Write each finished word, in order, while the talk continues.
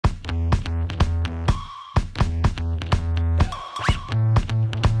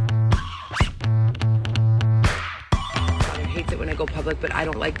public, but I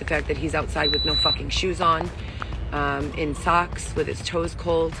don't like the fact that he's outside with no fucking shoes on, in socks with his toes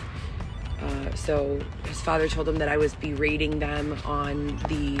cold. So his father told him that I was berating them on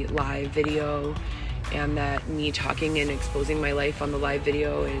the live video, and that me talking and exposing my life on the live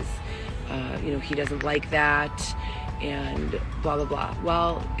video is, he doesn't like that, and blah, blah, blah.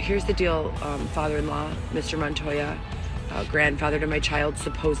 Well, here's the deal, father-in-law, Mr. Montoya, grandfather to my child,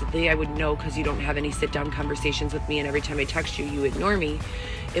 supposedly. I would know because you don't have any sit-down conversations with me, and every time I text you, you ignore me.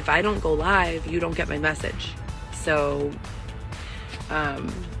 If I don't go live, you don't get my message. So,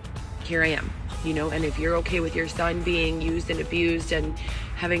 here I am, and if you're okay with your son being used and abused and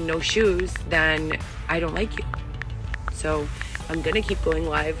having no shoes, then I don't like you. So I'm going to keep going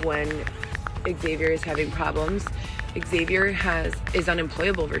live when Xavier is having problems. Xavier is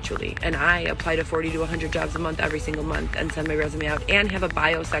unemployable virtually, and I apply to 40 to 100 jobs a month every single month and send my resume out and have a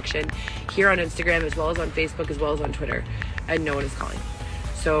bio section here on Instagram as well as on Facebook as well as on Twitter, and no one is calling.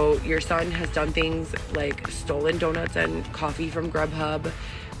 So your son has done things like stolen donuts and coffee from Grubhub,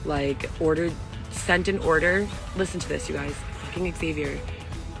 like sent an order. Listen to this, you guys. Fucking Xavier.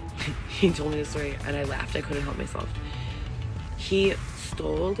 He told me the story and I laughed. I couldn't help myself. He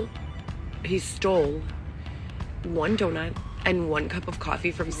stole 1 donut and 1 cup of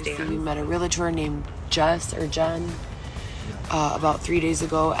coffee from Stan. We met a realtor named Jess or Jen about 3 days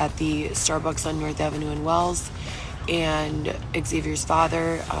ago at the Starbucks on North Avenue in Wells. And Xavier's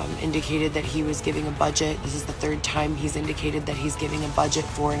father indicated that he was giving a budget. This is the 3rd time he's indicated that he's giving a budget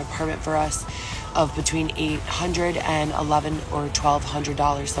for an apartment for us of between $800 and $1,100 or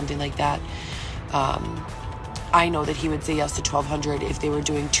 $1,200, something like that. I know that he would say yes to $1,200 if they were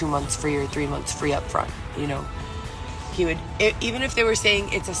doing 2 months free or 3 months free up front. He would, even if they were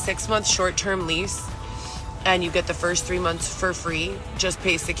saying it's a 6-month short-term lease and you get the first 3 months for free, just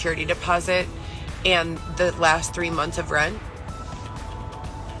pay security deposit and the last 3 months of rent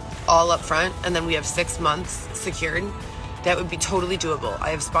all up front, and then we have 6 months secured, that would be totally doable.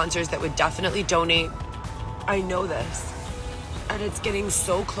 I have sponsors that would definitely donate. I know this. And it's getting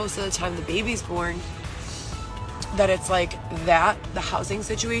so close to the time the baby's born that it's like that, the housing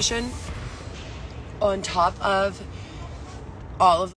situation, on top of all of